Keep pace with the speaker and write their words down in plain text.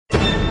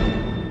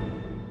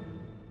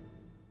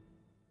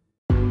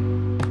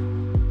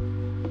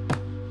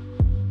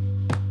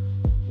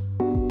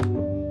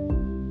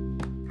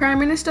Prime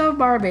Minister of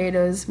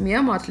Barbados, Mia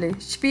Mottley,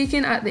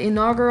 speaking at the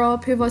inaugural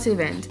Pivot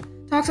event,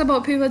 talks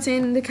about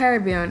pivoting the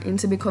Caribbean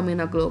into becoming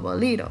a global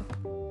leader.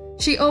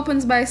 She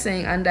opens by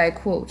saying, and I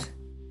quote,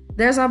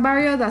 "There's a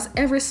barrier that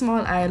every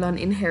small island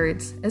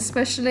inherits,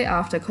 especially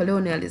after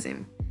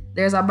colonialism.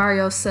 There's a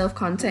barrier of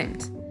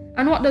self-contempt.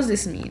 And what does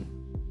this mean?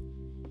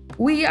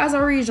 We as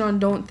a region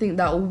don't think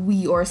that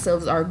we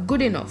ourselves are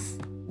good enough.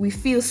 We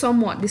feel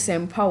somewhat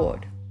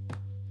disempowered.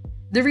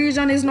 The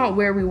region is not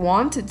where we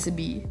want it to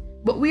be,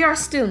 but we are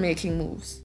still making moves.